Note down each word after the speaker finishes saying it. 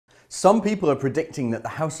Some people are predicting that the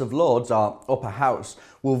House of Lords, our upper house,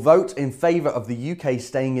 will vote in favour of the UK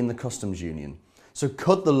staying in the customs union. So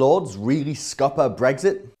could the Lords really scupper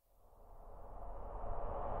Brexit?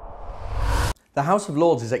 The House of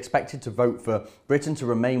Lords is expected to vote for Britain to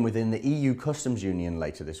remain within the EU customs union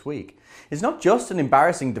later this week. It's not just an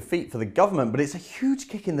embarrassing defeat for the government, but it's a huge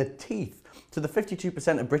kick in the teeth to the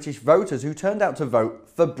 52% of British voters who turned out to vote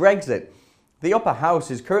for Brexit. The upper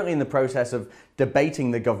house is currently in the process of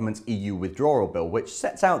debating the government's EU withdrawal bill, which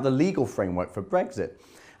sets out the legal framework for Brexit.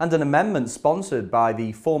 And an amendment sponsored by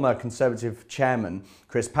the former Conservative chairman,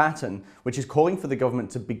 Chris Patten, which is calling for the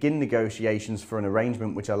government to begin negotiations for an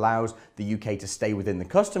arrangement which allows the UK to stay within the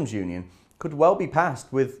customs union, could well be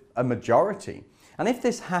passed with a majority. And if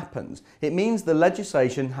this happens, it means the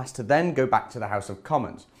legislation has to then go back to the House of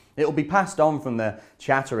Commons. It will be passed on from the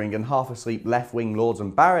chattering and half-asleep left-wing lords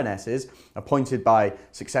and baronesses appointed by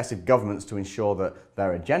successive governments to ensure that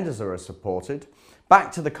their agendas are supported,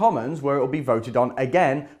 back to the Commons, where it will be voted on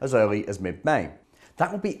again as early as mid-May.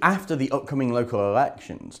 That will be after the upcoming local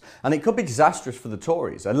elections, and it could be disastrous for the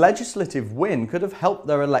Tories. A legislative win could have helped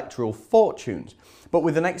their electoral fortunes. But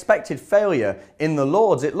with an expected failure in the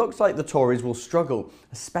Lords, it looks like the Tories will struggle,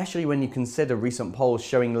 especially when you consider recent polls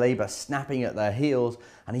showing Labour snapping at their heels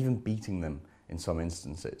and even beating them in some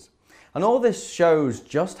instances. And all this shows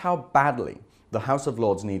just how badly the House of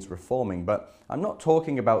Lords needs reforming, but I'm not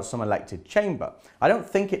talking about some elected chamber. I don't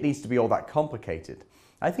think it needs to be all that complicated.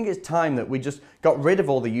 I think it's time that we just got rid of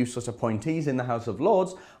all the useless appointees in the House of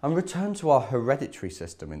Lords and return to our hereditary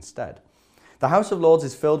system instead. The House of Lords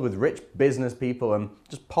is filled with rich business people and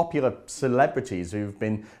just popular celebrities who've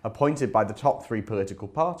been appointed by the top three political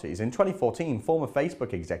parties. In 2014, former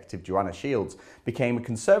Facebook executive Joanna Shields became a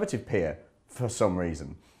Conservative peer for some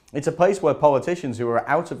reason. It's a place where politicians who are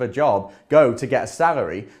out of a job go to get a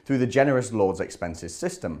salary through the generous Lords expenses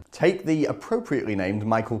system. Take the appropriately named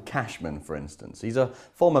Michael Cashman, for instance. He's a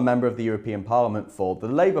former member of the European Parliament for the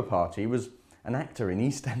Labour Party. He was an actor in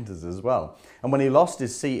EastEnders as well. And when he lost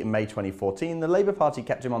his seat in May 2014, the Labour Party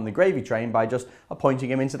kept him on the gravy train by just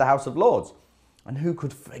appointing him into the House of Lords. And who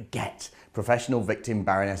could forget professional victim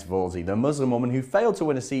Baroness Wolsey, the Muslim woman who failed to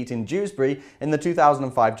win a seat in Dewsbury in the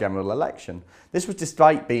 2005 general election. This was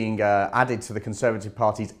despite being added to the Conservative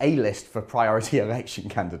Party's A-list for priority election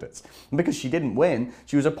candidates. And because she didn't win,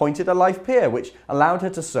 she was appointed a life peer, which allowed her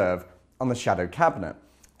to serve on the shadow cabinet.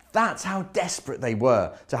 That's how desperate they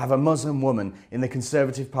were to have a Muslim woman in the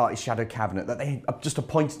Conservative Party's shadow cabinet, that they just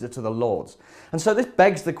appointed her to the Lords. And so this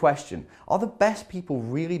begs the question, are the best people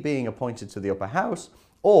really being appointed to the upper house,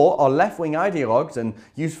 or are left-wing ideologues and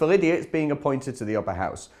useful idiots being appointed to the upper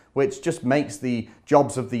house, which just makes the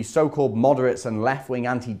jobs of the so-called moderates and left-wing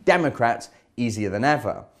anti-democrats easier than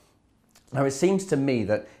ever? Now, it seems to me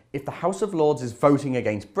that if the House of Lords is voting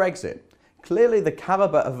against Brexit, clearly the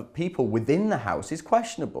calibre of people within the House is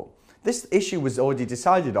questionable. This issue was already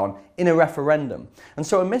decided on in a referendum. And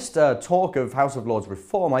so amidst talk of House of Lords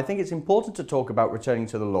reform, I think it's important to talk about returning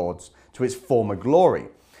to the Lords to its former glory.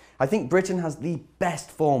 I think Britain has the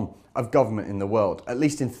best form of government in the world, at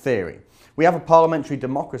least in theory. We have a parliamentary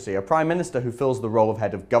democracy, a Prime Minister who fills the role of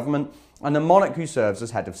head of government, and a monarch who serves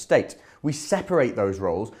as head of state. We separate those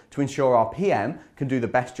roles to ensure our PM can do the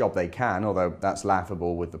best job they can, although that's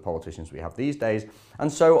laughable with the politicians we have these days,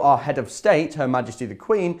 and so our head of state, Her Majesty the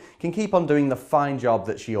Queen, can keep on doing the fine job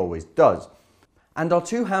that she always does. And our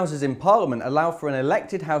two houses in Parliament allow for an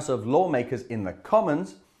elected House of lawmakers in the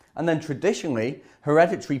Commons, and then traditionally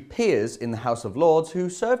hereditary peers in the House of Lords who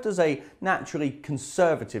served as a naturally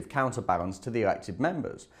conservative counterbalance to the elected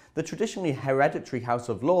members. The traditionally hereditary House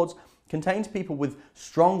of Lords contains people with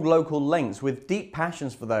strong local links, with deep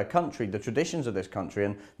passions for their country, the traditions of this country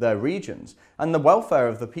and their regions, and the welfare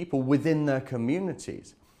of the people within their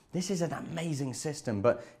communities. This is an amazing system,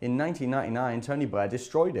 but in 1999, Tony Blair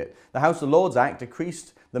destroyed it. The House of Lords Act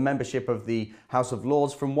decreased the membership of the House of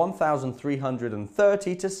Lords from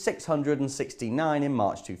 1,330 to 669 in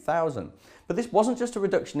March 2000. But this wasn't just a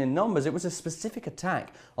reduction in numbers, it was a specific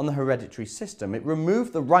attack on the hereditary system. It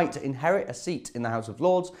removed the right to inherit a seat in the House of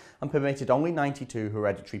Lords and permitted only 92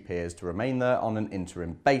 hereditary peers to remain there on an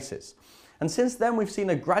interim basis. And since then, we've seen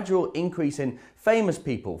a gradual increase in famous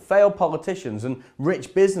people, failed politicians and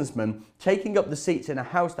rich businessmen taking up the seats in a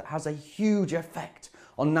house that has a huge effect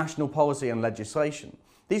on national policy and legislation.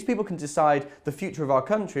 These people can decide the future of our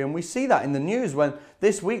country, and we see that in the news when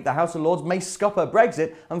this week the House of Lords may scupper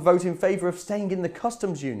Brexit and vote in favour of staying in the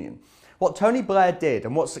customs union. What Tony Blair did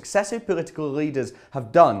and what successive political leaders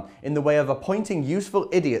have done in the way of appointing useful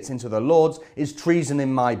idiots into the Lords is treason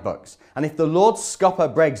in my books. And if the Lords scupper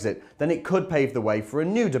Brexit, then it could pave the way for a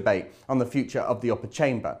new debate on the future of the upper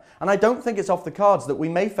chamber. And I don't think it's off the cards that we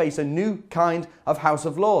may face a new kind of House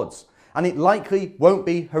of Lords. And it likely won't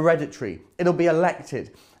be hereditary, it'll be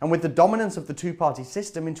elected. And with the dominance of the two-party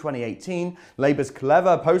system in 2018, Labour's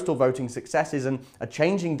clever postal voting successes and a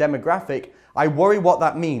changing demographic, I worry what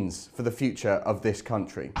that means for the future of this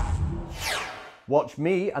country. Watch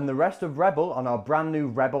me and the rest of Rebel on our brand new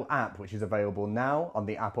Rebel app, which is available now on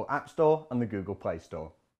the Apple App Store and the Google Play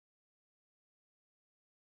Store.